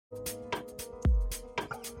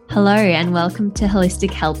Hello, and welcome to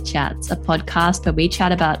Holistic Health Chats, a podcast where we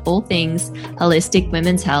chat about all things holistic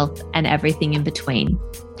women's health and everything in between.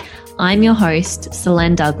 I'm your host,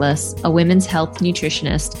 Solaine Douglas, a women's health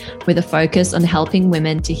nutritionist with a focus on helping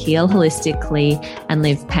women to heal holistically and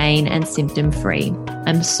live pain and symptom free.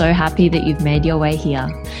 I'm so happy that you've made your way here.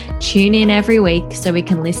 Tune in every week so we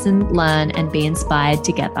can listen, learn, and be inspired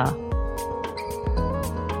together.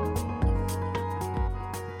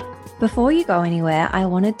 Before you go anywhere, I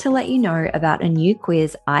wanted to let you know about a new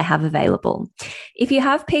quiz I have available. If you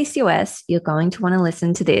have PCOS, you're going to want to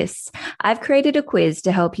listen to this. I've created a quiz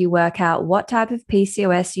to help you work out what type of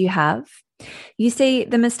PCOS you have. You see,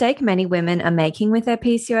 the mistake many women are making with their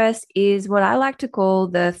PCOS is what I like to call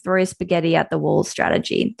the throw spaghetti at the wall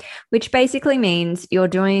strategy, which basically means you're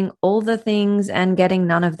doing all the things and getting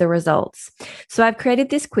none of the results. So I've created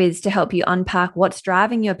this quiz to help you unpack what's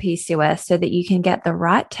driving your PCOS so that you can get the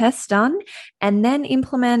right tests done and then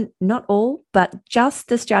implement not all, but just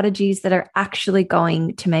the strategies that are actually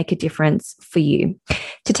going to make a difference for you.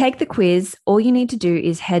 To take the quiz, all you need to do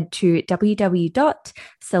is head to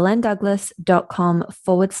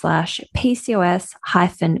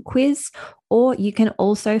www.solainedouglas.com/PCOS-quiz, or you can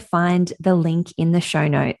also find the link in the show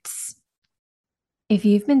notes. If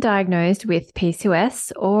you've been diagnosed with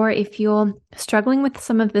PCOS, or if you're struggling with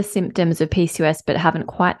some of the symptoms of PCOS but haven't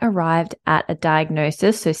quite arrived at a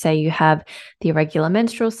diagnosis, so say you have the irregular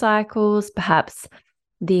menstrual cycles, perhaps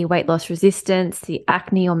the weight loss resistance, the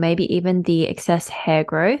acne, or maybe even the excess hair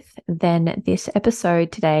growth, then this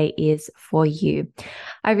episode today is for you.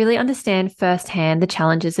 I really understand firsthand the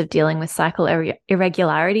challenges of dealing with cycle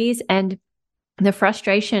irregularities and the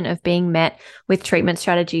frustration of being met with treatment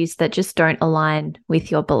strategies that just don't align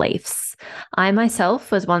with your beliefs. I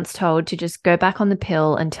myself was once told to just go back on the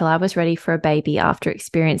pill until I was ready for a baby after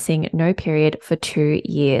experiencing no period for 2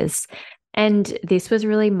 years. And this was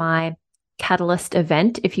really my catalyst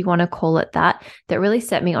event, if you want to call it that, that really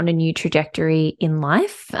set me on a new trajectory in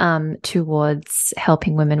life towards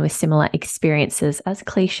helping women with similar experiences, as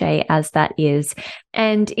cliche as that is.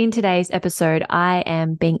 And in today's episode, I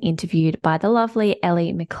am being interviewed by the lovely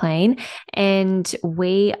Elly McLean, and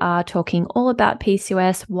we are talking all about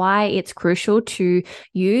PCOS, why it's crucial to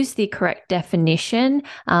use the correct definition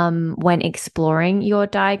when exploring your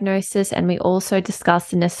diagnosis. And we also discuss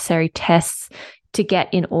the necessary tests to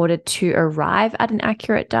get in order to arrive at an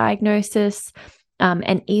accurate diagnosis,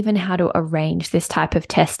 and even how to arrange this type of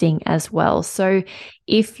testing as well. So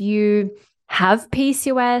if you have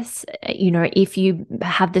PCOS, if you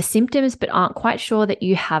have the symptoms but aren't quite sure that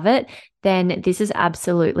you have it, then this is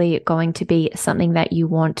absolutely going to be something that you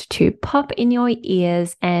want to pop in your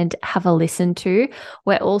ears and have a listen to.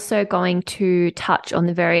 We're also going to touch on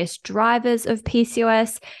the various drivers of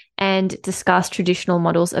PCOS and discuss traditional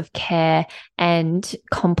models of care and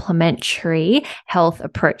complementary health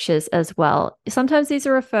approaches as well. Sometimes these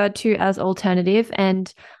are referred to as alternative,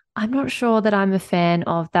 and I'm not sure that I'm a fan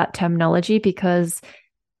of that terminology, because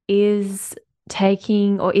is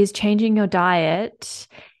changing your diet,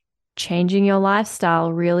 changing your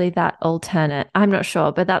lifestyle really that alternate? I'm not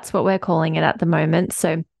sure, but that's what we're calling it at the moment.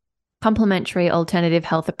 So complementary alternative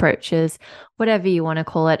health approaches, whatever you want to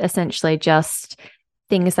call it, essentially just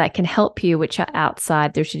things that can help you, which are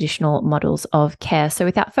outside the traditional models of care. So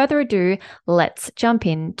without further ado, let's jump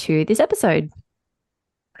into this episode.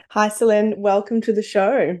 Hi, Solaine. Welcome to the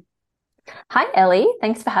show. Hi, Elly.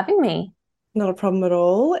 Thanks for having me. Not a problem at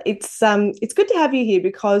all. It's good to have you here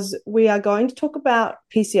because we are going to talk about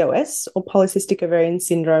PCOS, or polycystic ovarian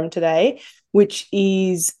syndrome, today, which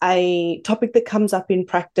is a topic that comes up in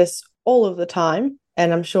practice all of the time.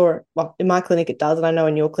 And I'm sure, well, in my clinic it does, and I know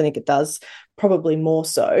in your clinic it does, probably more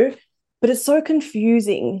so. But it's so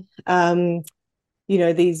confusing.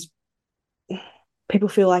 These people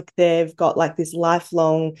feel like they've got like this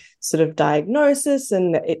lifelong sort of diagnosis,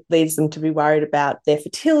 and it leads them to be worried about their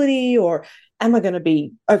fertility, or am I going to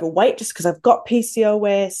be overweight just because I've got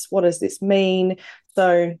PCOS? What does this mean?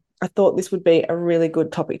 So I thought this would be a really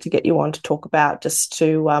good topic to get you on to talk about, just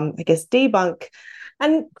to, debunk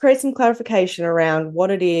and create some clarification around what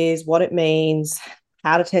it is, what it means,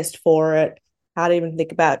 how to test for it, how to even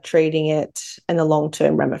think about treating it, and the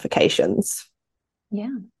long-term ramifications. Yeah,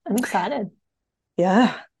 I'm excited.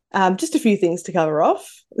 Yeah, just a few things to cover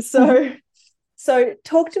off. So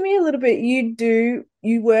talk to me a little bit. You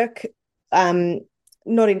work, not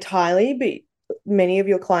entirely, but many of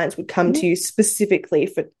your clients would come to you specifically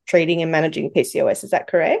for treating and managing PCOS. Is that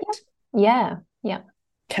correct? Yeah.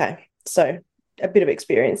 Okay, so a bit of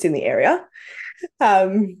experience in the area.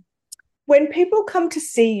 When people come to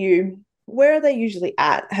see you, where are they usually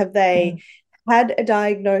at? Have they had a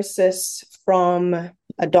diagnosis from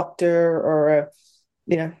a doctor or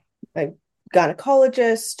a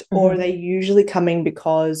gynecologist, or are they usually coming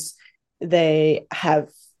because they have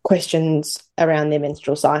questions around their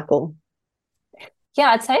menstrual cycle?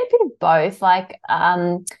 Yeah, I'd say a bit of both. Like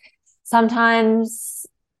sometimes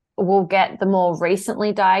we'll get the more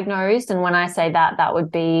recently diagnosed. And when I say that, that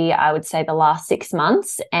would be, I would say, the last 6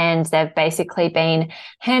 months. And they've basically been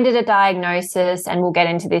handed a diagnosis, and we'll get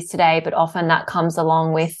into this today, but often that comes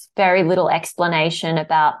along with very little explanation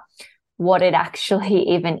about what it actually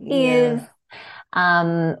even is.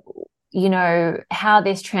 How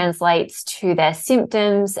this translates to their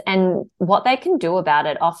symptoms and what they can do about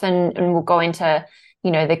it. Often, and we'll go into,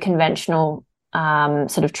 the conventional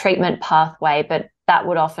sort of treatment pathway, but that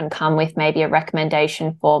would often come with maybe a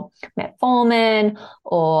recommendation for metformin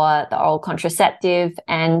or the oral contraceptive.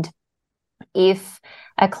 And if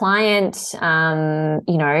a client,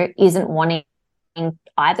 isn't wanting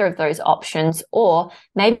either of those options, or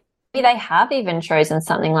maybe they have even chosen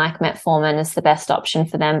something like metformin as the best option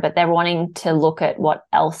for them, but they're wanting to look at what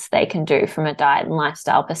else they can do from a diet and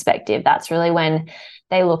lifestyle perspective, that's really when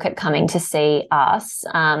they look at coming to see us.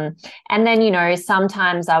 And then,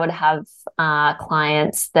 sometimes I would have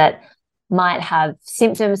clients that might have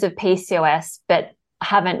symptoms of PCOS, but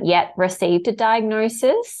haven't yet received a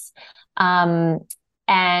diagnosis.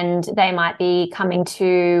 And they might be coming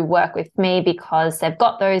to work with me because they've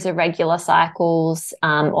got those irregular cycles,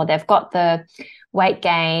 or they've got the weight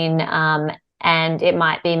gain. And it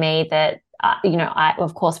might be me that,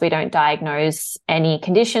 of course, we don't diagnose any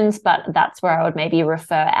conditions, but that's where I would maybe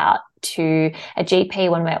refer out to a GP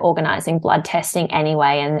when we're organising blood testing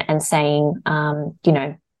anyway, and saying,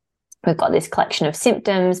 we've got this collection of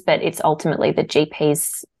symptoms, but it's ultimately the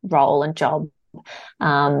GP's role and job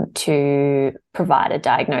to provide a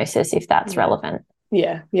diagnosis if that's relevant.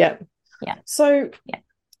 Yeah. So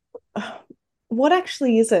what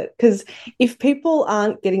actually is it? Because if people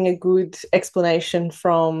aren't getting a good explanation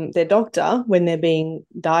from their doctor when they're being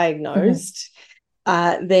diagnosed,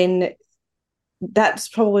 then that's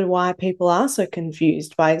probably why people are so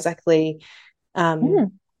confused by exactly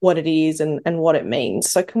what it is and what it means.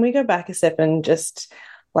 So can we go back a step and just,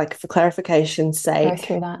 like, for clarification's sake, go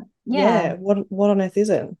through that? Yeah. What on earth is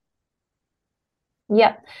it?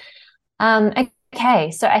 Yep.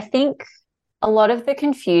 Okay. So I think a lot of the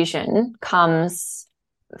confusion comes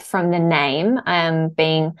from the name,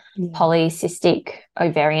 being polycystic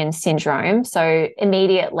ovarian syndrome. So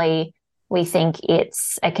immediately we think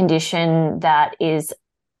it's a condition that is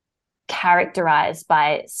characterized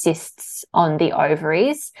by cysts on the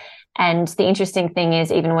ovaries. And the interesting thing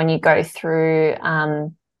is, even when you go through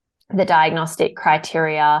the diagnostic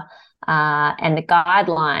criteria and the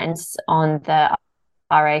guidelines on the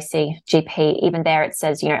RAC GP, even there it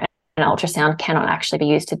says, an ultrasound cannot actually be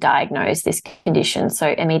used to diagnose this condition. So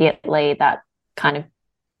immediately that kind of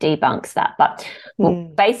debunks that. But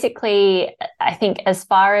basically, I think as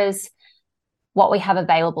far as what we have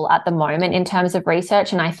available at the moment in terms of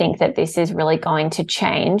research, and I think that this is really going to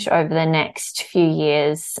change over the next few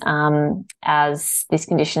years as this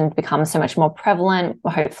condition becomes so much more prevalent.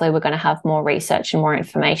 Hopefully we're going to have more research and more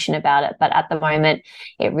information about it. But at the moment,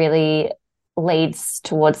 it really leads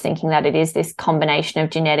towards thinking that it is this combination of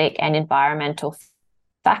genetic and environmental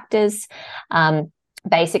factors,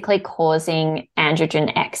 basically causing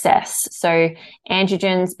androgen excess. So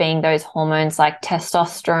androgens being those hormones like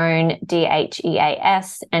testosterone,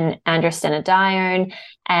 DHEAS, and androstenedione,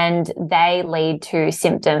 and they lead to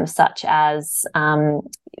symptoms such as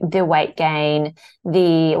the weight gain,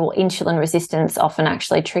 insulin resistance often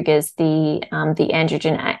actually triggers the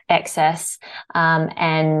androgen excess,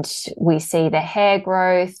 and we see the hair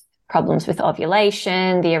growth, problems with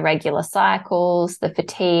ovulation, the irregular cycles, the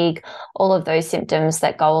fatigue, all of those symptoms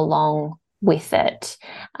that go along with it.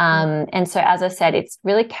 And so, as I said, it's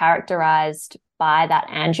really characterized by that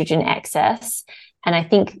androgen excess. And I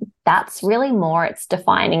think that's really more its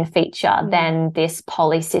defining feature than this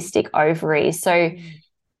polycystic ovary. So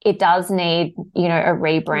it does need, a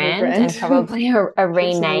rebrand and probably a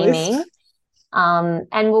renaming.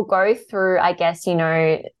 And we'll go through, I guess,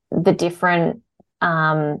 the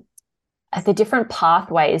different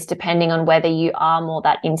pathways depending on whether you are more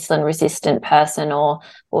that insulin resistant person, or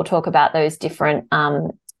we'll talk about those different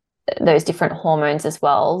hormones as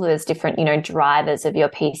well. There's different, drivers of your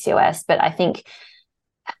PCOS. But I think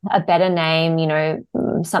a better name,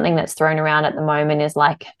 something that's thrown around at the moment is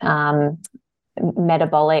like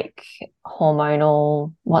metabolic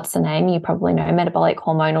hormonal, what's the name? You probably know, metabolic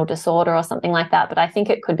hormonal disorder or something like that. But I think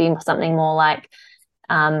it could be something more like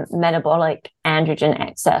metabolic androgen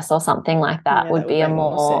excess or something like that. Would be a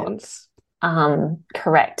more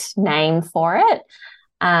correct name for it.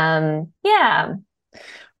 Yeah.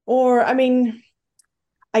 Or, I mean,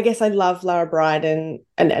 I guess I love Lara Briden,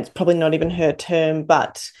 and it's probably not even her term,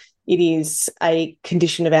 but it is a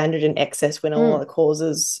condition of androgen excess when all the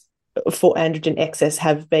causes for androgen excess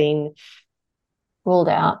have been ruled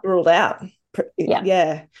out.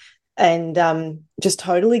 Yeah. And just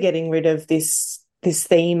totally getting rid of this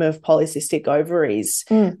theme of polycystic ovaries.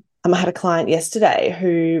 I had a client yesterday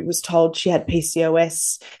who was told she had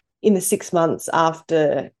PCOS in the 6 months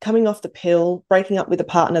after coming off the pill, breaking up with a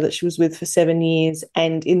partner that she was with for 7 years,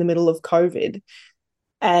 and in the middle of COVID.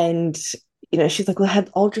 And, she's like, well, I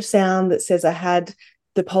had ultrasound that says I had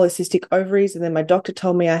the polycystic ovaries, and then my doctor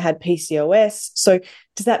told me I had PCOS. So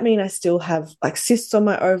does that mean I still have like cysts on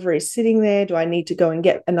my ovaries sitting there? Do I need to go and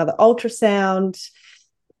get another ultrasound?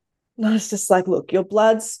 No, it's just like, look, your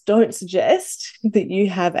bloods don't suggest that you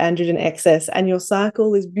have androgen excess, and your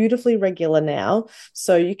cycle is beautifully regular now.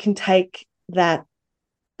 So you can take that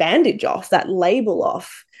bandage off, that label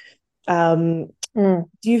off. Do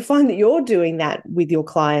you find that you're doing that with your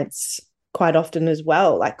clients quite often as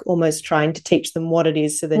well, like almost trying to teach them what it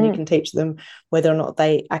is so then you can teach them whether or not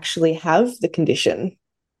they actually have the condition?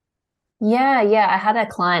 Yeah. I had a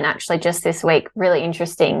client actually just this week, really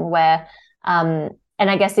interesting, where and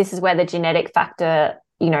I guess this is where the genetic factor,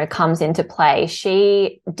 comes into play.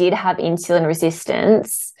 She did have insulin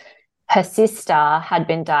resistance. Her sister had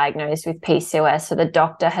been diagnosed with PCOS. So the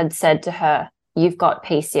doctor had said to her, you've got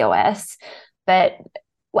PCOS. But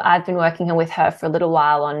I've been working with her for a little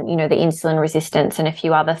while on, the insulin resistance and a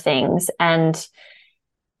few other things. And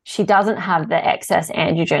she doesn't have the excess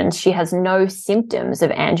androgens. She has no symptoms of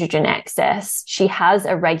androgen excess. She has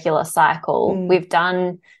a regular cycle.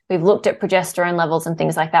 We've looked at progesterone levels and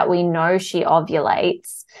things like that. We know she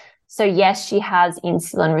ovulates. So yes, she has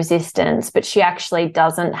insulin resistance, but she actually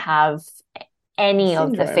doesn't have any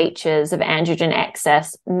of the features of androgen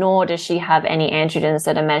excess, nor does she have any androgens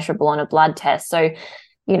that are measurable on a blood test. So,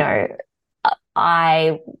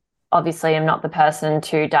 I obviously am not the person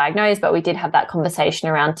to diagnose, but we did have that conversation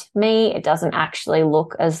around, to me, it doesn't actually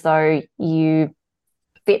look as though you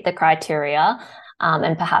fit the criteria,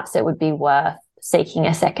 and perhaps it would be worth seeking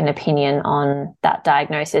a second opinion on that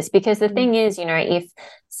diagnosis. Because the thing is, if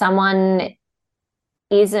someone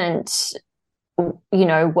isn't,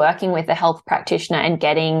 working with a health practitioner and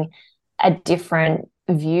getting a different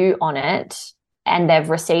view on it, and they've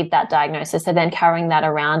received that diagnosis, they're then carrying that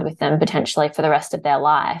around with them potentially for the rest of their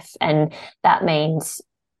life. And that means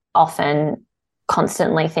often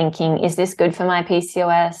constantly thinking, is this good for my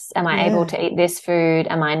PCOS? Am I able to eat this food?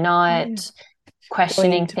 Am I not?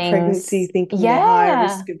 Questioning things. Pregnancy, thinking they're high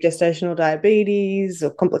risk of gestational diabetes or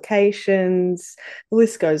complications. The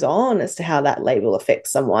list goes on as to how that label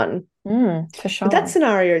affects someone. For sure. But that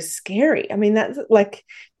scenario is scary. I mean, that's like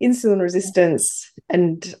insulin resistance,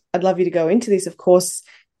 and I'd love you to go into this. Of course,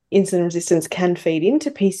 insulin resistance can feed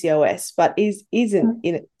into PCOS, but isn't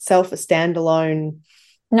in itself a standalone,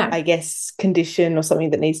 I guess, condition or something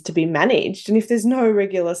that needs to be managed. And if there's no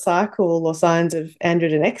regular cycle or signs of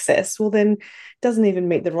androgen excess, well, then it doesn't even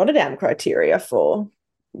meet the Rotterdam criteria for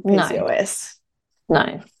PCOS.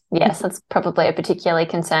 No. Yes, that's probably a particularly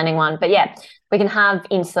concerning one. But yeah, we can have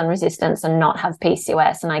insulin resistance and not have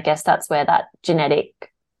PCOS. And I guess that's where that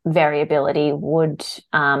genetic variability would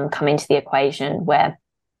come into the equation, where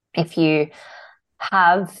if you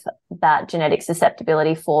have that genetic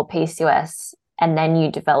susceptibility for PCOS and then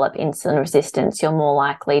you develop insulin resistance, you're more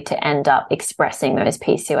likely to end up expressing those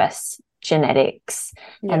PCOS genetics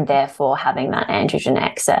and therefore having that androgen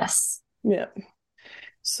excess. Yeah.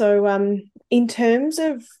 So in terms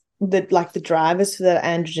of the drivers for that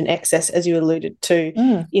androgen excess, as you alluded to,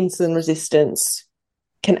 insulin resistance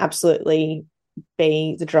can absolutely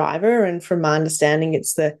be the driver. And from my understanding,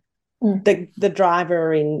 it's the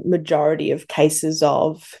driver in majority of cases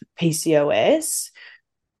of PCOS.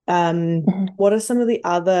 What are some of the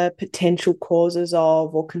other potential causes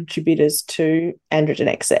of or contributors to androgen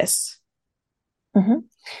excess?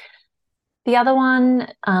 The other one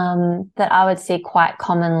that I would see quite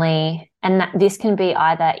commonly, and that this can be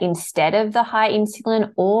either instead of the high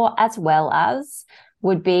insulin or as well as,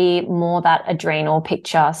 would be more that adrenal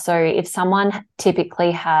picture. So if someone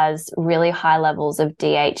typically has really high levels of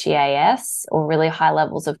DHEAS or really high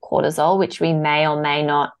levels of cortisol, which we may or may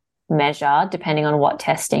not measure depending on what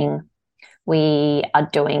testing we are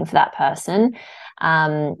doing for that person,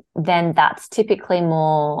 then that's typically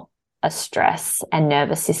more a stress and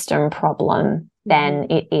nervous system problem than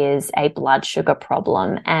it is a blood sugar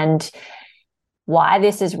problem. And why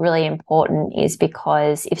this is really important is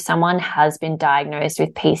because if someone has been diagnosed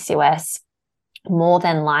with PCOS, more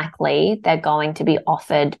than likely they're going to be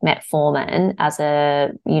offered metformin as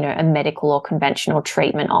a medical or conventional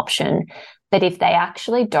treatment option. But if they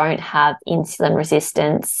actually don't have insulin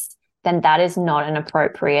resistance, then that is not an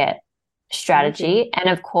appropriate strategy. And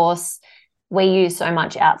of course, we use so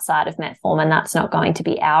much outside of metformin, that's not going to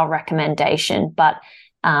be our recommendation. But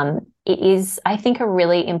it is, I think, a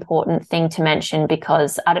really important thing to mention,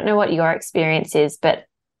 because I don't know what your experience is, but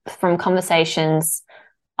from conversations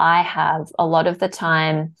I have a lot of the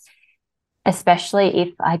time, especially if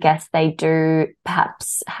I guess they do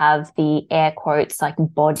perhaps have the air quotes like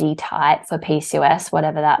body type for PCOS,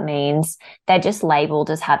 whatever that means, they're just labeled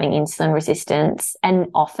as having insulin resistance. And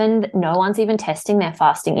often no one's even testing their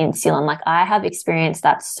fasting insulin. Like, I have experienced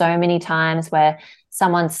that so many times where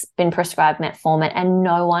someone's been prescribed metformin and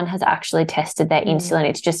no one has actually tested their insulin.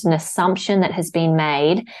 It's just an assumption that has been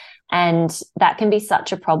made. And that can be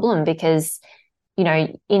such a problem because,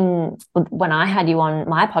 when I had you on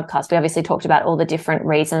my podcast, we obviously talked about all the different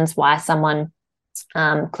reasons why someone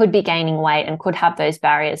could be gaining weight and could have those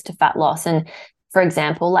barriers to fat loss. And for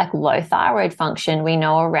example, like low thyroid function, we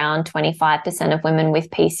know around 25% of women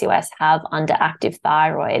with PCOS have underactive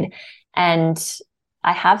thyroid. And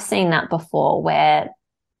I have seen that before where,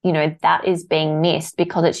 that is being missed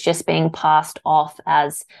because it's just being passed off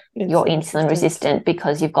as you're insulin resistant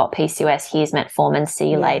because you've got PCOS, here's metformin, see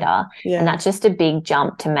you later. Yeah. And that's just a big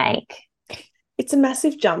jump to make. It's a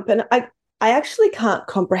massive jump. And I actually can't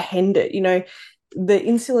comprehend it. The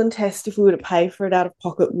insulin test, if we were to pay for it out of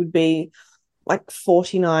pocket, would be like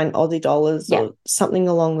 49 Aussie dollars or something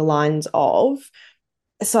along the lines of.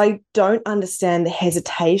 So I don't understand the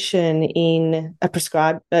hesitation in a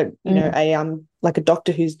prescribed, like a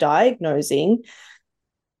doctor who's diagnosing,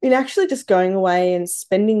 in actually just going away and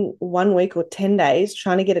spending 1 week or 10 days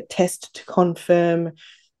trying to get a test to confirm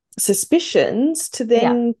suspicions to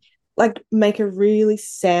then like make a really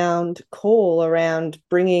sound call around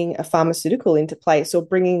bringing a pharmaceutical into place or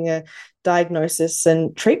bringing a diagnosis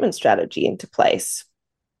and treatment strategy into place.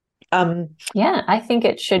 I think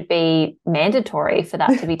it should be mandatory for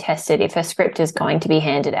that to be tested if a script is going to be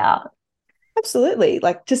handed out. Absolutely.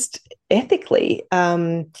 Like, just ethically,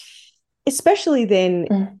 especially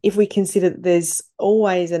then if we consider that there's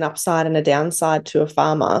always an upside and a downside to a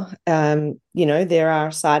pharma. There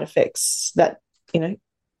are side effects that,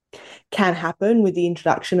 can happen with the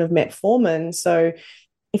introduction of metformin. So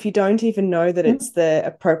if you don't even know that it's the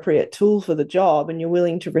appropriate tool for the job and you're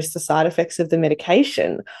willing to risk the side effects of the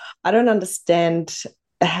medication, I don't understand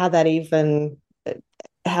how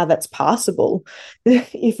that's passable.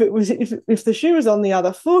 If the shoe was on the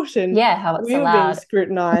other foot and how it's we were being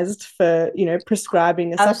scrutinized for,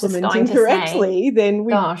 prescribing a supplement incorrectly, then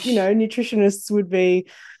nutritionists would be,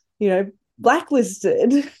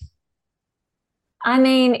 blacklisted. I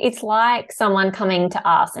mean, it's like someone coming to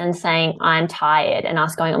us and saying, I'm tired, and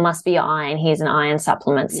us going, it must be your iron. Here's an iron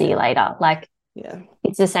supplement. See you later. Like,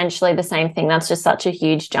 it's essentially the same thing. That's just such a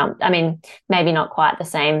huge jump. I mean, maybe not quite the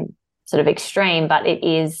same sort of extreme, but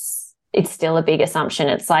it's still a big assumption.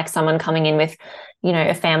 It's like someone coming in with,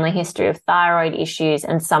 a family history of thyroid issues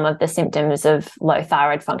and some of the symptoms of low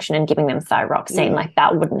thyroid function and giving them thyroxine. Like,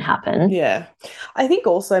 that wouldn't happen. Yeah. I think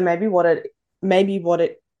also maybe what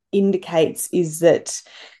it indicates is that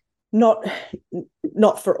not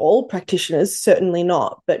for all practitioners, certainly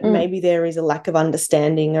not, but maybe there is a lack of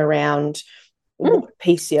understanding around what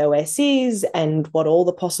PCOS is and what all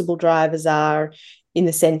the possible drivers are, in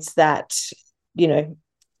the sense that,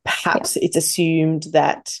 perhaps it's assumed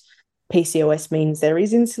that PCOS means there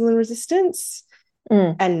is insulin resistance.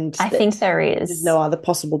 And I think there is. There's no other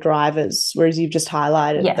possible drivers, whereas you've just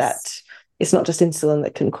highlighted that it's not just insulin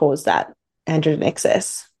that can cause that androgen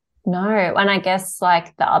excess. No. And I guess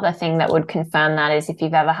like the other thing that would confirm that is if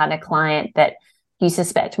you've ever had a client that you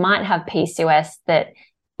suspect might have PCOS that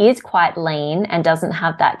is quite lean and doesn't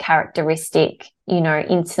have that characteristic,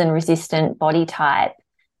 insulin resistant body type,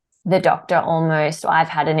 the doctor I've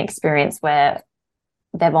had an experience where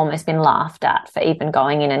they've almost been laughed at for even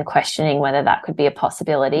going in and questioning whether that could be a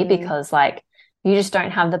possibility because like you just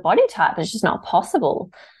don't have the body type. It's just not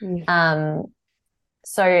possible.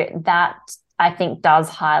 So that I think does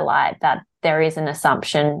highlight that there is an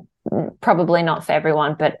assumption, probably not for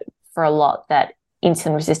everyone, but for a lot, that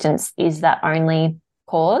insulin resistance is that only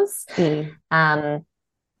cause. And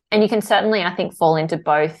you can certainly, I think, fall into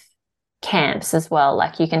both camps as well.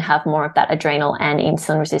 Like you can have more of that adrenal and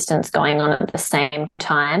insulin resistance going on at the same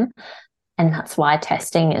time. And that's why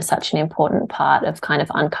testing is such an important part of kind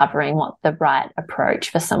of uncovering what the right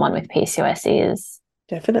approach for someone with PCOS is.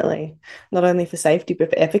 Definitely. Not only for safety,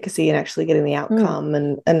 but for efficacy and actually getting the Mm. outcome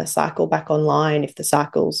and the cycle back online if the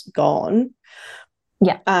cycle's gone.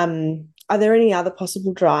 Yeah. Are there any other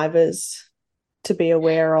possible drivers to be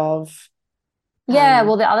aware of? Yeah,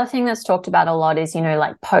 well, the other thing that's talked about a lot is,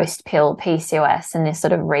 like post-pill PCOS and this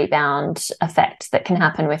sort of rebound effect that can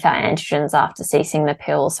happen with our androgens after ceasing the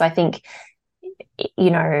pill. So I think,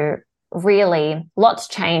 really lots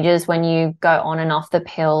changes when you go on and off the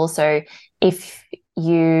pill. So if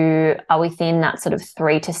you are within that sort of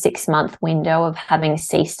 3 to 6 month window of having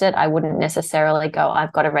ceased it, I wouldn't necessarily go,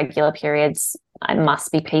 I've got irregular periods, I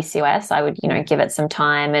must be PCOS. I would, give it some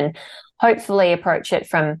time and hopefully approach it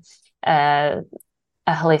from a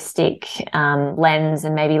holistic lens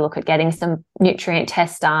and maybe look at getting some nutrient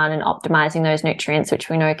tests done and optimizing those nutrients, which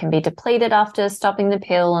we know can be depleted after stopping the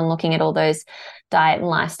pill, and looking at all those diet and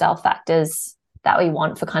lifestyle factors that we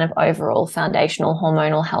want for kind of overall foundational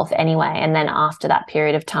hormonal health anyway. And then after that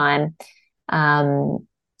period of time,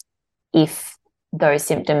 if those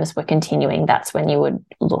symptoms were continuing, that's when you would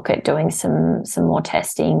look at doing some more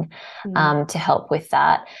testing to help with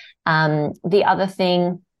that. The other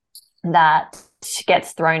thing that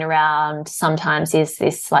gets thrown around sometimes is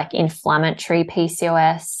this like inflammatory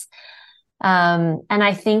PCOS. And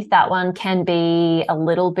I think that one can be a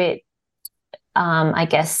little bit, I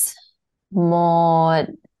guess, more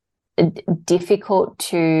difficult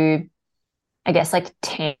to, I guess, like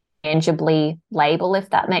tangibly label, if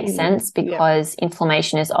that makes sense, because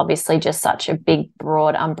inflammation is obviously just such a big,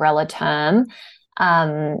 broad umbrella term.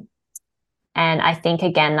 And I think,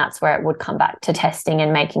 again, that's where it would come back to testing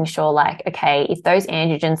and making sure, like, okay, if those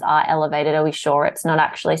androgens are elevated, are we sure it's not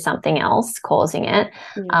actually something else causing it?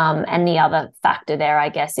 And the other factor there, I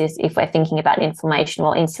guess, is if we're thinking about inflammation,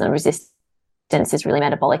 well, insulin resistance is really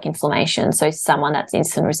metabolic inflammation. So someone that's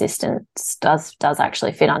insulin resistant does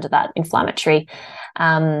actually fit under that inflammatory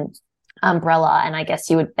umbrella. And I guess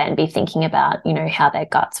you would then be thinking about, how their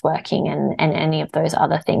gut's working and any of those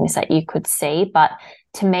other things that you could see. But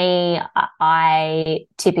to me, I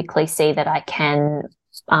typically see that I can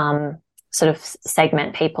sort of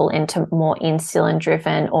segment people into more insulin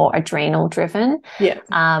driven or adrenal driven.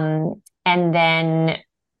 And then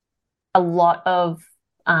a lot of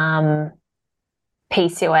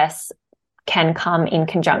PCOS can come in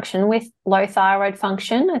conjunction with low thyroid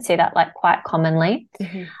function. I see that like quite commonly.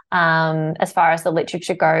 As far as the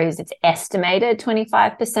literature goes, it's estimated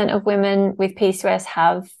 25% of women with PCOS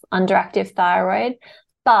have underactive thyroid.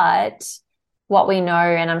 But what we know,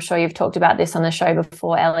 and I'm sure you've talked about this on the show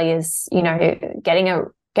before, Elly, is,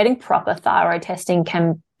 getting proper thyroid testing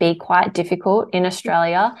can be quite difficult in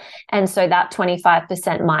Australia. And so that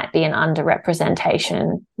 25% might be an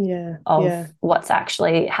underrepresentation of what's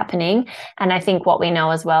actually happening. And I think what we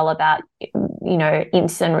know as well about,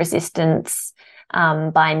 insulin resistance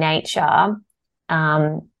by nature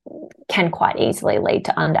can quite easily lead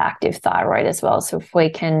to underactive thyroid as well. So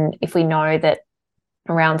if we know that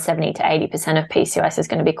around 70 to 80% of PCOS is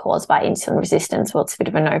going to be caused by insulin resistance, well, it's a bit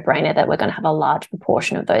of a no-brainer that we're going to have a large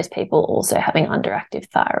proportion of those people also having underactive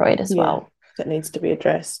thyroid as well. That needs to be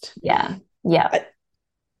addressed. Yeah.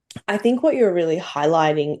 I think what you're really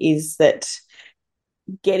highlighting is that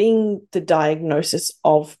getting the diagnosis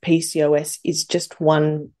of PCOS is just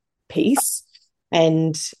one piece.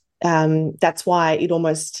 And that's why it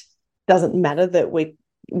almost doesn't matter that we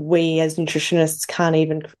as nutritionists can't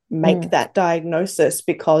even make that diagnosis,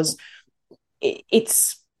 because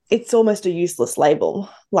it's almost a useless label.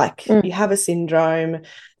 Like you have a syndrome.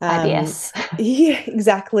 IBS. Yeah,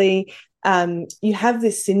 exactly. You have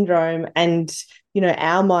this syndrome and,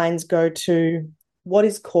 our minds go to what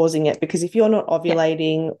is causing it, because if you're not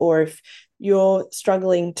ovulating or if you're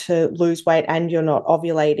struggling to lose weight and you're not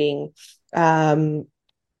ovulating,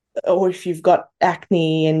 or if you've got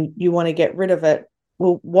acne and you want to get rid of it,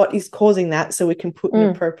 well, what is causing that, so we can put an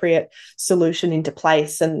appropriate solution into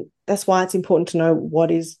place. And that's why it's important to know what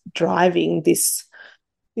is driving this,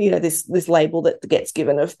 this label that gets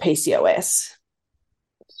given of PCOS.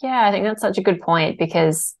 Yeah, I think that's such a good point,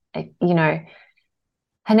 because,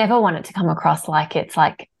 I never want it to come across like it's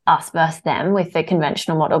like us versus them with the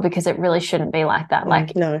conventional model, because it really shouldn't be like that.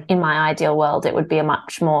 No. In my ideal world, it would be a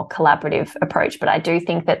much more collaborative approach. But I do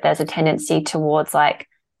think that there's a tendency towards like,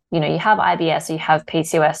 you have IBS or you have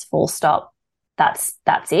PCOS, full stop. That's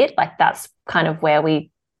it. Like that's kind of where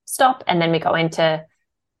we stop. And then we go into,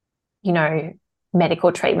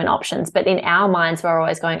 medical treatment options. But in our minds, we're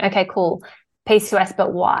always going, okay, cool, PCOS,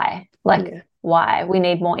 but why? Why? We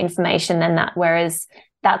need more information than that. Whereas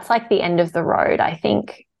that's like the end of the road, I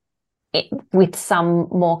think, with some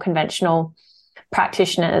more conventional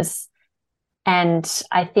practitioners. And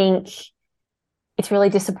I think it's really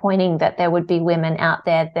disappointing that there would be women out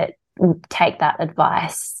there that take that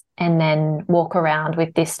advice and then walk around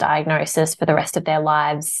with this diagnosis for the rest of their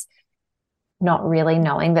lives, not really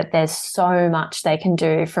knowing that there's so much they can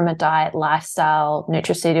do from a diet, lifestyle,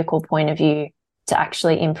 nutraceutical point of view to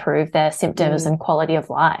actually improve their symptoms and quality of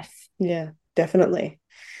life. Yeah, definitely.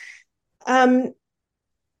 In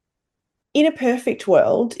a perfect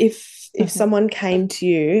world, if someone came to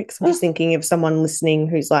you, because I'm just thinking of someone listening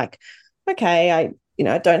who's like, okay, I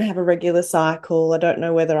don't have a regular cycle, I don't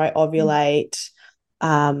know whether I ovulate,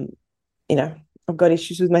 I've got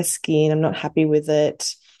issues with my skin, I'm not happy with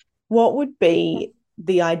it. What would be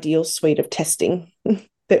the ideal suite of testing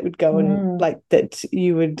that would go and that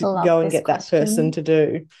you would go and get that person to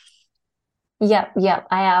do? Yep.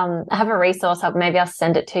 I have a resource hub. Maybe I'll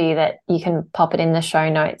send it to you that you can pop it in the show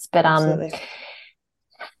notes. But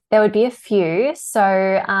there would be a few. So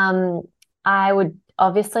I would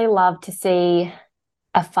obviously love to see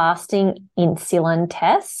a fasting insulin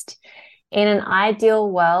test. In an ideal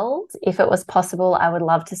world, if it was possible, I would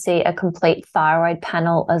love to see a complete thyroid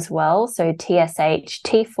panel as well. So TSH,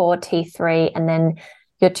 T4, T3, and then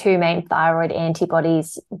your two main thyroid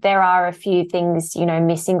antibodies. There are a few things,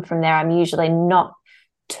 missing from there. I'm usually not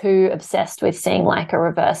too obsessed with seeing like a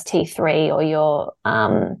reverse T3 or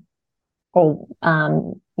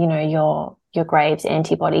your Graves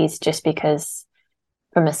antibodies, just because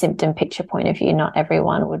from a symptom picture point of view, not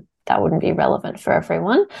everyone that wouldn't be relevant for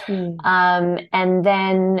everyone. And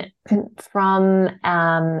then from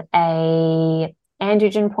a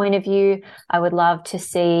androgen point of view, I would love to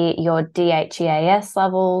see your DHEAS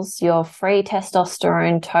levels, your free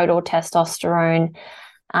testosterone, total testosterone,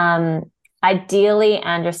 ideally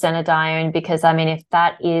androstenedione, because if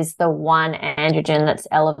that is the one androgen that's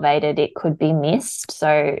elevated, it could be missed.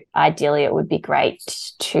 So ideally it would be great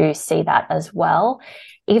to see that as well.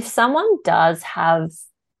 If someone does have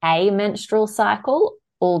a menstrual cycle,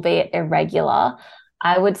 albeit irregular,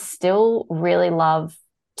 I would still really love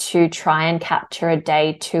to try and capture a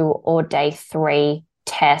day 2 or day 3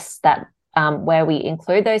 test that where we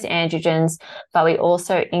include those androgens, but we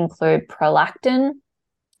also include prolactin,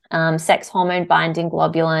 sex hormone binding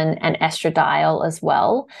globulin, and estradiol as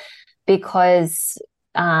well, because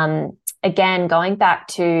again, going back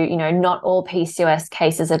to, not all PCOS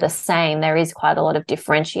cases are the same. There is quite a lot of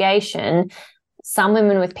differentiation. Some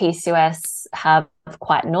women with PCOS have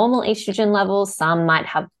quite normal estrogen levels. Some might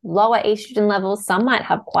have lower estrogen levels. Some might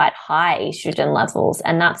have quite high estrogen levels.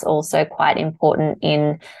 And that's also quite important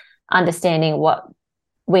in understanding what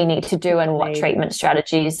we need to do and what treatment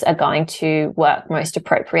strategies are going to work most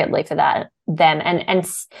appropriately for them. And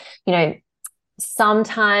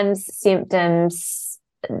sometimes symptoms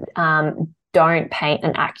don't paint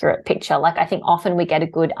an accurate picture. Like, I think often we get a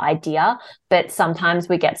good idea, but sometimes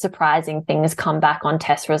we get surprising things come back on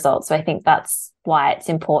test results. So I think that's why it's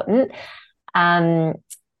important. And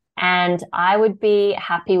I would be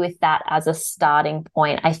happy with that as a starting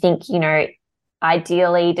point. I think,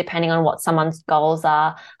 ideally, depending on what someone's goals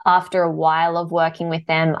are, after a while of working with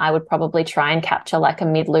them, I would probably try and capture like a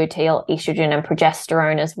mid-luteal estrogen and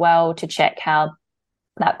progesterone as well, to check how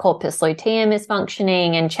that corpus luteum is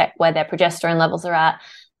functioning and check where their progesterone levels are at.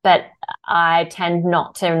 But I tend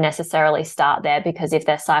not to necessarily start there, because if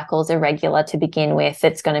their cycle is irregular to begin with,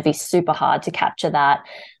 it's going to be super hard to capture that.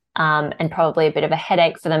 And probably a bit of a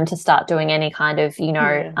headache for them to start doing any kind of,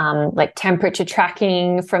 like temperature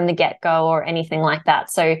tracking from the get-go or anything like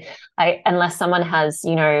that. So unless someone has,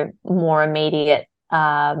 more immediate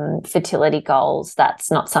fertility goals,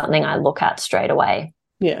 that's not something I look at straight away.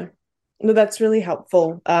 Yeah. No, that's really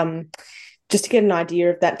helpful. Just to get an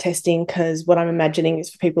idea of that testing, because what I'm imagining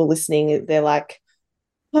is, for people listening, they're like,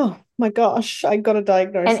 oh my gosh, I got a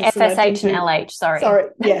diagnosis. And FSH and LH, sorry.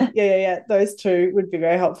 Yeah. Those two would be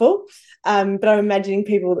very helpful. But I'm imagining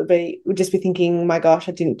people would just be thinking, my gosh,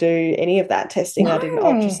 I didn't do any of that testing. No. I did an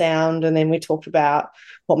ultrasound, and then we talked about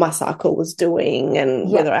what my cycle was doing and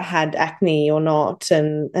whether I had acne or not.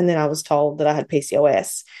 And then I was told that I had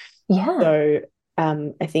PCOS. Yeah. So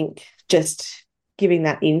I think just giving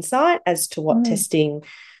that insight as to what testing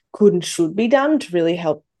could and should be done to really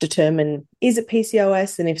help determine, is it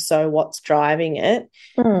PCOS, and if so, what's driving it,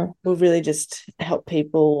 will really just help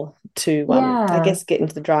people to, I guess, get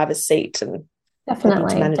into the driver's seat and help them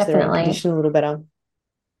to manage their own condition a little better.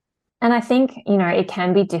 And I think, it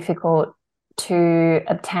can be difficult to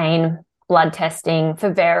obtain blood testing for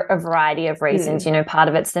a variety of reasons. Part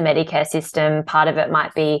of it's the Medicare system, part of it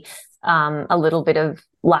might be a little bit of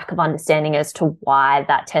lack of understanding as to why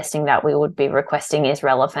that testing that we would be requesting is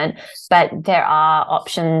relevant. But there are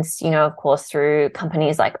options, of course, through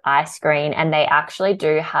companies like iScreen, and they actually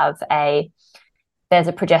do have a there's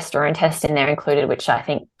a progesterone test in there included, which I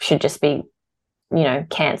think should just be,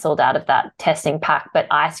 cancelled out of that testing pack. But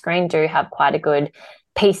iScreen do have quite a good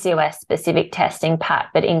PCOS specific testing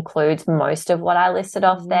pack that includes most of what I listed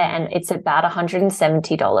off there. And it's about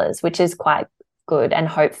 $170, which is quite good and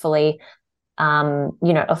hopefully,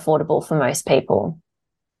 affordable for most people.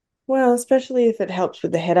 Well, especially if it helps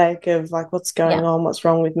with the headache of like, what's going on? What's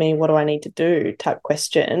wrong with me? What do I need to do? Type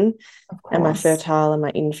question. Am I fertile? Am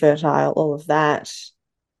I infertile? All of that.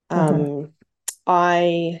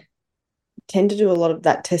 I tend to do a lot of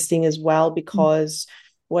that testing as well, because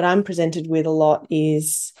what I'm presented with a lot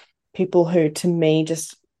is people who, to me,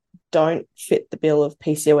 just don't fit the bill of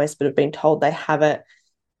PCOS, but have been told they have it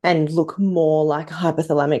and look more like a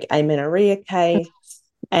hypothalamic amenorrhea case.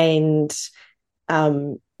 And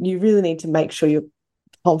you really need to make sure you're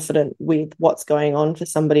confident with what's going on for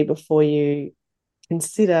somebody before you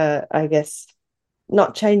consider, I guess,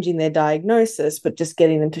 not changing their diagnosis, but just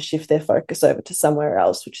getting them to shift their focus over to somewhere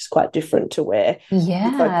else, which is quite different to where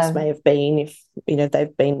the focus may have been if,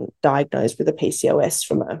 they've been diagnosed with a PCOS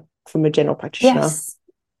from a general practitioner. Yes.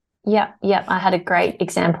 Yeah. I had a great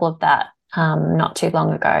example of that not too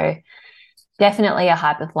long ago. Definitely a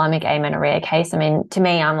hypothalamic amenorrhea case. I mean, to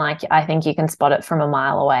me, I'm like, I think you can spot it from a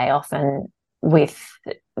mile away often with,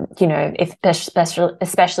 if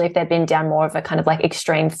especially if they've been down more of a kind of like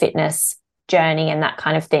extreme fitness journey and that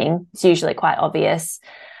kind of thing. It's usually quite obvious.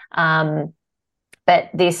 But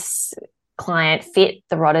this client fit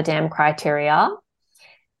the Rotterdam criteria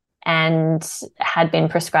and had been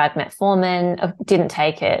prescribed metformin, didn't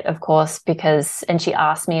take it, of course, and she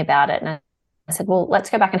asked me about it. And I said, well, let's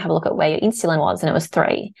go back and have a look at where your insulin was. And it was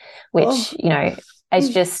 3, which, it's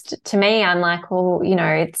just, to me, I'm like, well,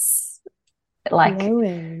 it's like,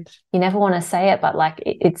 you never want to say it, but like,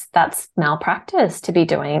 that's malpractice to be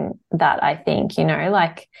doing that, I think,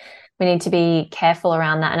 like we need to be careful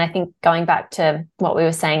around that. And I think going back to what we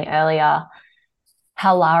were saying earlier,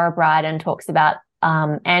 how Lara Bryden talks about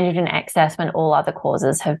androgen excess when all other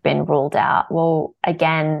causes have been ruled out. Well,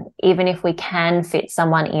 again, even if we can fit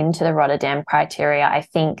someone into the Rotterdam criteria, I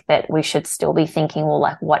think that we should still be thinking, well,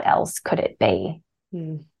 like, what else could it be?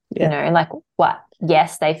 Like what?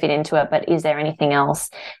 Yes, they fit into it, but is there anything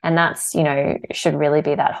else? And that's, should really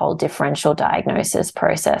be that whole differential diagnosis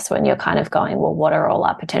process when you're kind of going, well, what are all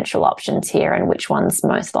our potential options here and which one's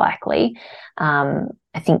most likely? I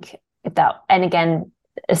think and again,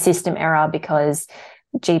 a system error, because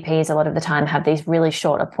GPs a lot of the time have these really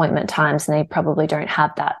short appointment times and they probably don't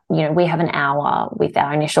have that. We have an hour with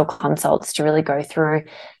our initial consults to really go through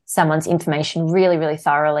someone's information really, really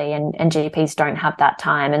thoroughly, and GPs don't have that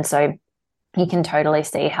time. And so you can totally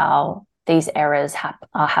see how these errors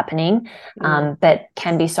are happening, but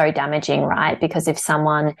can be so damaging, right? Because if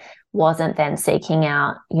someone wasn't then seeking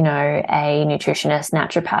out, a nutritionist,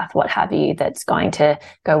 naturopath, what have you, that's going to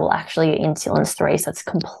go, well, actually your insulin's 3, so it's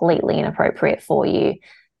completely inappropriate for you,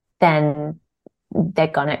 then they're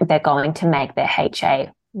going to make their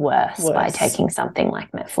HA worse by taking something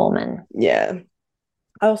like metformin. Yeah.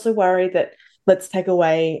 I also worry that, let's take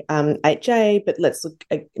away HA, but let's look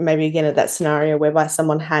maybe again at that scenario whereby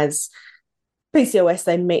someone has PCOS,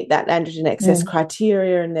 they meet that androgen excess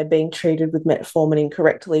criteria and they're being treated with metformin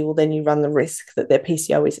incorrectly. Well, then you run the risk that their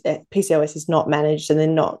PCOS is not managed and they're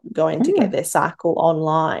not going to get their cycle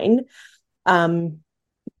online.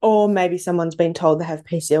 Or maybe someone's been told they have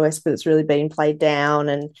PCOS, but it's really been played down,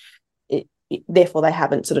 and therefore they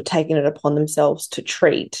haven't sort of taken it upon themselves to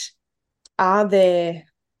treat. Are there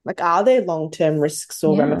long-term risks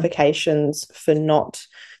or ramifications for not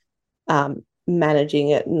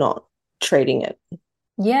managing it, not treating it?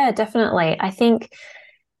 Yeah, definitely. I think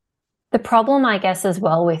the problem, I guess, as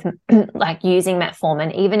well with like using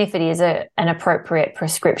metformin, even if it is an appropriate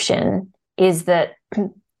prescription, is that,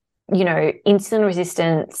 insulin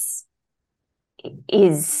resistance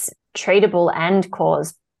is treatable and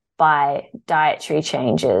caused by dietary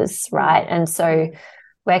changes, right? And so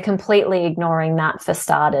we're completely ignoring that for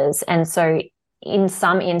starters. And so in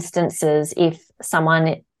some instances, if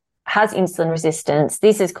someone has insulin resistance,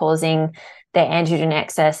 this is causing their androgen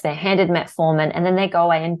excess, they're handed metformin, and then they go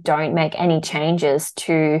away and don't make any changes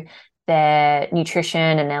to their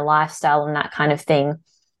nutrition and their lifestyle and that kind of thing.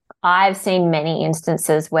 I've seen many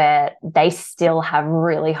instances where they still have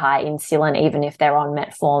really high insulin, even if they're on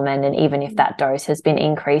metformin and even if that dose has been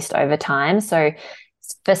increased over time. So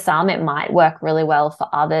for some, it might work really well. For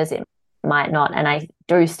others, it might not. And I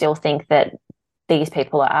do still think that these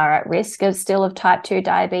people are at risk of type 2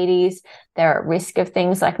 diabetes. They're at risk of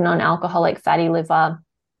things like non-alcoholic fatty liver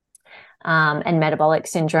and metabolic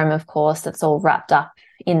syndrome, of course. That's all wrapped up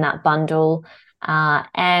in that bundle.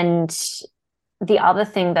 And the other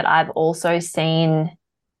thing that I've also seen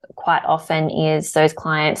quite often is those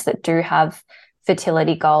clients that do have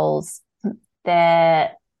fertility goals,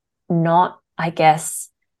 they're not, I guess,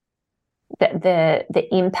 the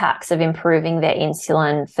impacts of improving their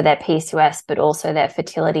insulin for their PCOS, but also their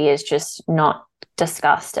fertility is just not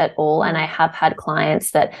discussed at all. And I have had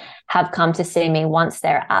clients that have come to see me once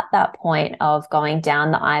they're at that point of going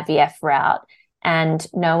down the IVF route, and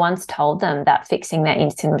no one's told them that fixing their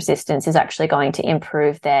insulin resistance is actually going to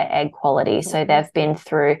improve their egg quality. So they've been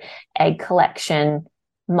through egg collection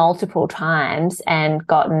multiple times and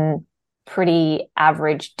gotten pretty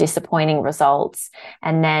average, disappointing results.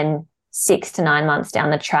 And then 6 to 9 months down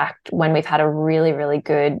the track, when we've had a really, really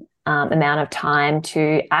good amount of time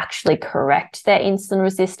to actually correct their insulin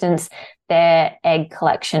resistance, their egg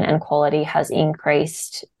collection and quality has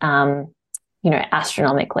increased,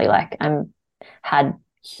 astronomically. Like had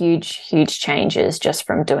huge changes just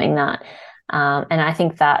from doing that. And I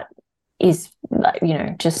think that is,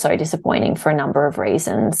 just so disappointing for a number of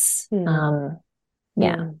reasons.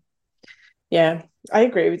 Yeah, I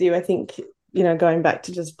agree with you. I think, going back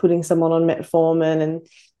to just putting someone on metformin and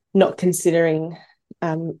not considering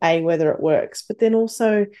whether it works, but then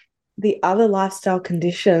also the other lifestyle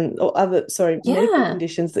condition or medical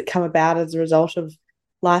conditions that come about as a result of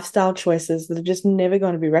lifestyle choices that are just never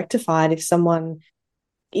going to be rectified. If someone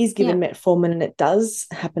is given metformin and it does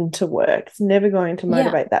happen to work, it's never going to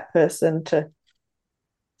motivate that person to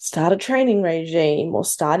start a training regime or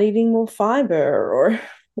start eating more fiber or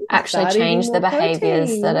actually change the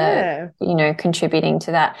behaviors that are, contributing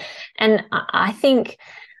to that. And I think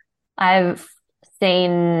I've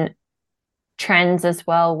seen trends as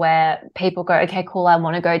well where people go, okay, cool, I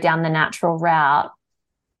want to go down the natural route.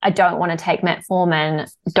 I don't want to take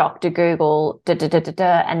metformin, Dr. Google,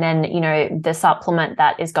 and then, the supplement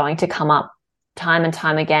that is going to come up time and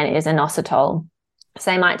time again is inositol. So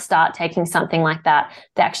they might start taking something like that.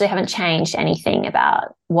 They actually haven't changed anything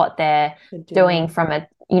about what they're doing from a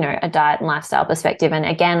diet and lifestyle perspective. And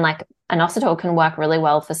again, like inositol can work really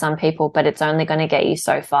well for some people, but it's only going to get you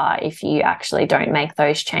so far if you actually don't make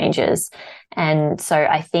those changes. And so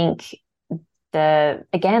I think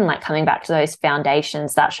coming back to those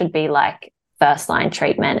foundations, that should be like first line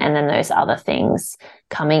treatment, and then those other things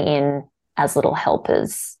coming in as little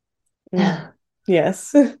helpers.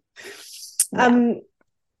 Yes.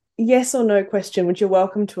 Yes or no question, which you're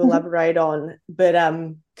welcome to elaborate on, but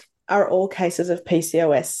are all cases of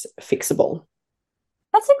PCOS fixable?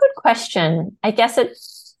 That's a good question. I guess it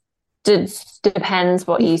depends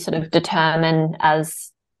what you sort of determine as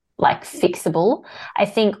like fixable. I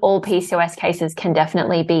think all PCOS cases can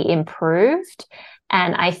definitely be improved,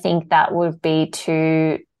 and I think that would be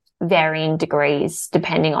to varying degrees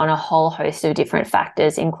depending on a whole host of different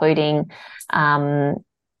factors, including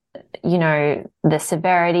the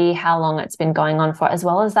severity, how long it's been going on for, as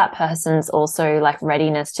well as that person's also like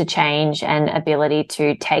readiness to change and ability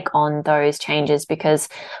to take on those changes. Because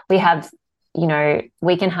we have,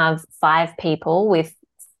 we can have 5 people with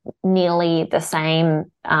nearly the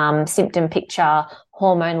same symptom picture,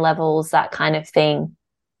 hormone levels, that kind of thing.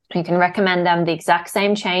 You can recommend them the exact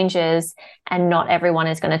same changes, and not everyone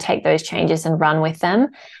is going to take those changes and run with them.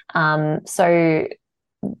 So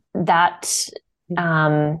that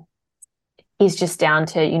is just down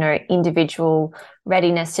to, individual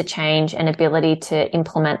readiness to change and ability to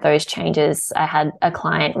implement those changes. I had a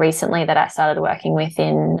client recently that I started working with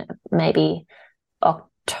in maybe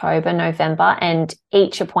October, November, and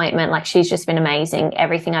each appointment, like, she's just been amazing.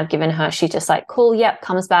 Everything I've given her, she's just like, cool, yep,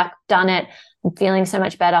 comes back, done it. I'm feeling so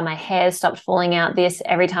much better. My hair's stopped falling out.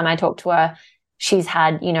 Every time I talk to her, she's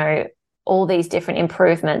had, all these different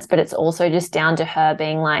improvements, but it's also just down to her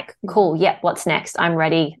being like, cool, yep, what's next? I'm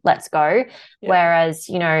ready. Let's go. Yeah. Whereas,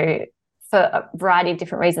 for a variety of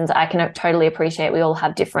different reasons, I can totally appreciate we all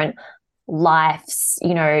have different lives,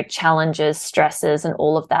 challenges, stresses, and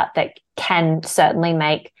all of that can certainly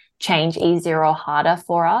make change easier or harder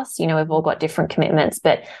for us. We've all got different commitments,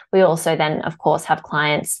 but we also then, of course, have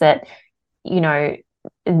clients that,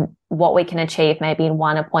 what we can achieve maybe in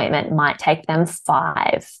one appointment might take them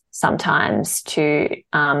 5 sometimes to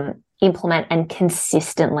implement, and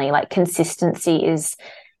consistently. Like, consistency is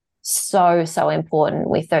so important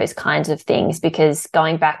with those kinds of things, because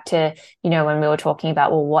going back to, when we were talking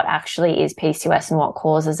about, well, what actually is PCOS and what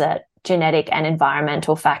causes it, genetic and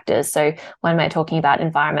environmental factors. So when we're talking about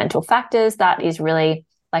environmental factors, that is really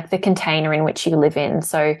like the container in which you live in.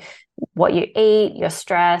 So what you eat, your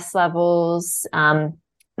stress levels,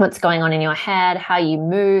 what's going on in your head, how you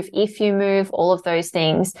move, if you move, all of those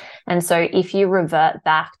things. And so if you revert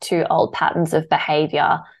back to old patterns of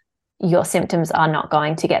behavior, your symptoms are not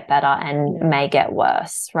going to get better and may get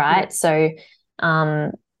worse, right? So,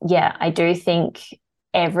 I do think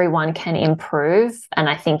everyone can improve, and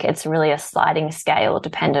I think it's really a sliding scale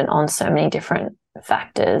dependent on so many different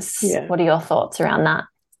factors. What are your thoughts around that?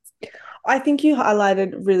 I think you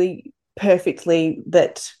highlighted really perfectly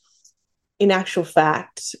that in actual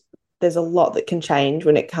fact, there's a lot that can change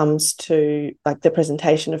when it comes to like the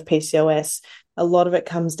presentation of PCOS. A lot of it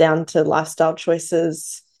comes down to lifestyle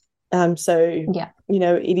choices.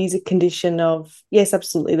 It is a condition of, yes,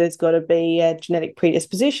 absolutely, there's got to be a genetic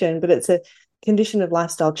predisposition, but it's a condition of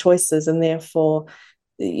lifestyle choices, and therefore,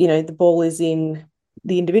 the ball is in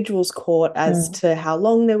the individual's court as to how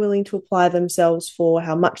long they're willing to apply themselves for,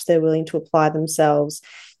 how much they're willing to apply themselves,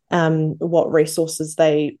 what resources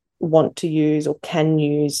they want to use or can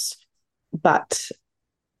use. But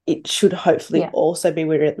it should hopefully also be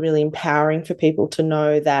really empowering for people to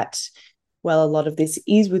know that, well, a lot of this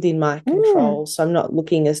is within my control. So I'm not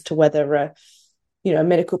looking as to whether a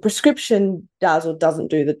medical prescription does or doesn't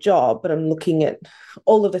do the job, but I'm looking at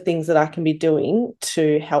all of the things that I can be doing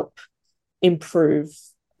to help improve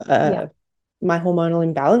my hormonal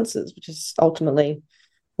imbalances, which is ultimately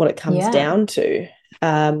what it comes down to.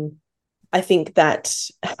 I think that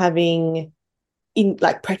having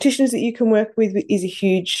practitioners that you can work with is a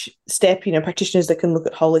huge step, practitioners that can look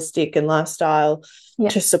at holistic and lifestyle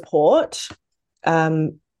to support.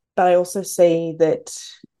 But I also see that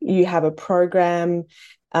you have a program.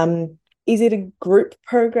 Is it a group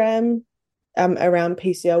program around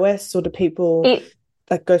PCOS, or do people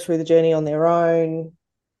go through the journey on their own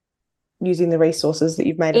using the resources that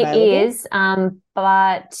you've made available? It is,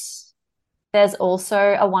 but there's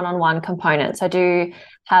also a one-on-one component. So I do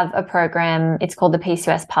have a program, it's called the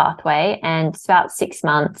PCOS Pathway, and it's about 6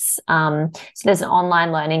 months. So there's an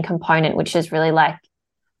online learning component, which is really like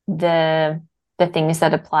the things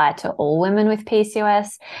that apply to all women with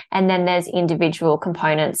PCOS. And then there's individual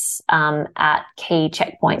components at key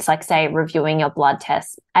checkpoints, like say reviewing your blood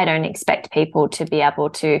tests. I don't expect people to be able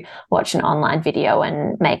to watch an online video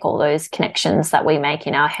and make all those connections that we make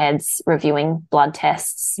in our heads reviewing blood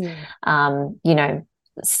tests.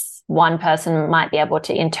 One person might be able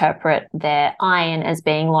to interpret their iron as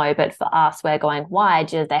being low, but for us, we're going, why?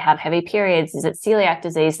 Do they have heavy periods? Is it celiac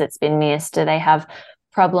disease that's been missed? Do they have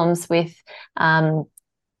problems with, are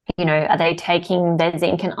they taking their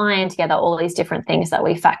zinc and iron together? All these different things that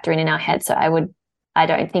we factor in our head. So I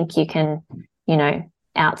don't think you can,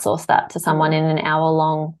 outsource that to someone in an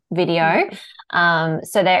hour-long video.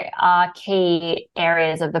 So there are key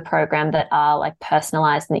areas of the program that are like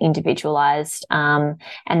personalized and individualized. And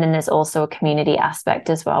then there's also a community aspect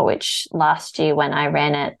as well, which last year when I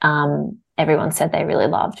ran it, everyone said they really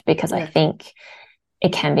loved, because I think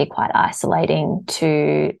it can be quite isolating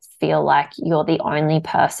to feel like you're the only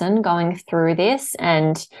person going through this.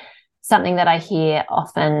 And something that I hear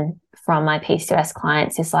often from my PCOS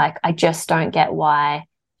clients is like, I just don't get why,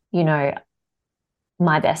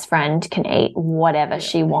 my best friend can eat whatever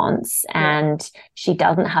she wants and she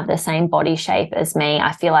doesn't have the same body shape as me.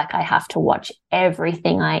 I feel like I have to watch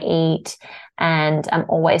everything I eat, and I'm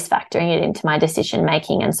always factoring it into my decision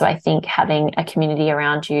making. And so I think having a community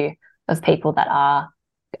around you of people that are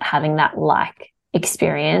having that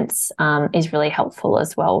experience is really helpful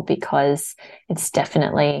as well, because it's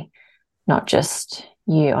definitely not just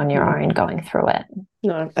you on your own going through it.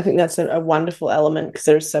 No, I think that's a wonderful element, because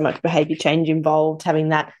there's so much behavior change involved. Having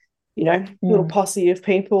that, little posse of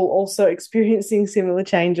people also experiencing similar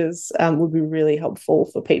changes would be really helpful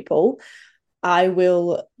for people. I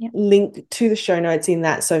will link to the show notes in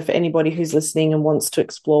that. So for anybody who's listening and wants to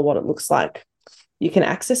explore what it looks like, you can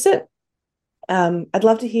access it. I'd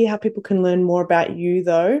love to hear how people can learn more about you,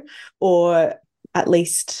 though, or at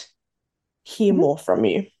least hear more from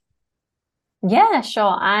you. Yeah, sure.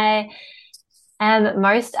 I am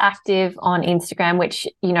most active on Instagram, which,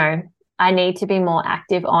 I need to be more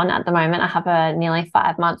active on at the moment. I have a nearly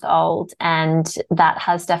 5-month-old, and that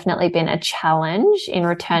has definitely been a challenge in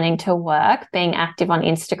returning to work, being active on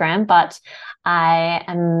Instagram, but I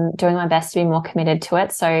am doing my best to be more committed to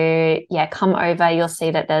it. So come over. You'll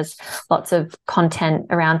see that there's lots of content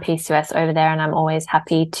around PCOS over there, and I'm always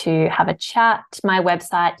happy to have a chat. My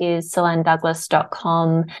website is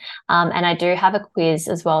solainedouglas.com. And I do have a quiz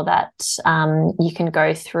as well that you can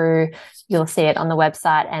go through. You'll see it on the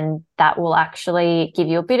website, and that will actually give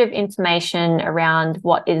you a bit of information around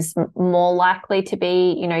what is more likely to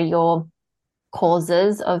be, your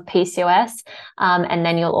causes of PCOS. And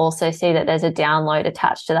then you'll also see that there's a download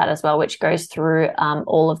attached to that as well, which goes through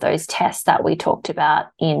all of those tests that we talked about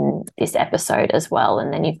in this episode as well.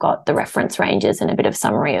 And then you've got the reference ranges and a bit of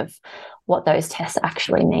summary of what those tests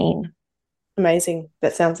actually mean. Amazing.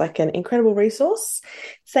 That sounds like an incredible resource.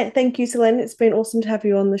 So thank you, Solaine. It's been awesome to have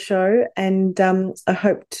you on the show, and I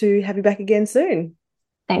hope to have you back again soon.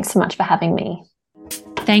 Thanks so much for having me.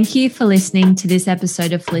 Thank you for listening to this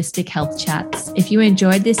episode of Holistic Health Chats. If you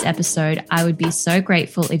enjoyed this episode, I would be so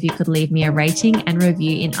grateful if you could leave me a rating and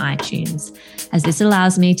review in iTunes, as this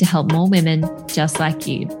allows me to help more women just like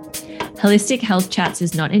you. Holistic Health Chats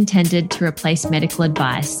is not intended to replace medical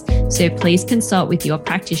advice, so please consult with your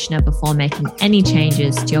practitioner before making any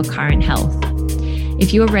changes to your current health.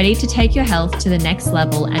 If you are ready to take your health to the next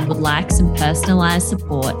level and would like some personalized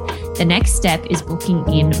support, the next step is booking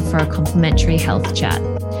in for a complimentary health chat.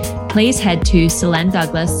 Please head to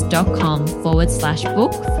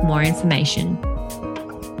solainedouglas.com/book for more information.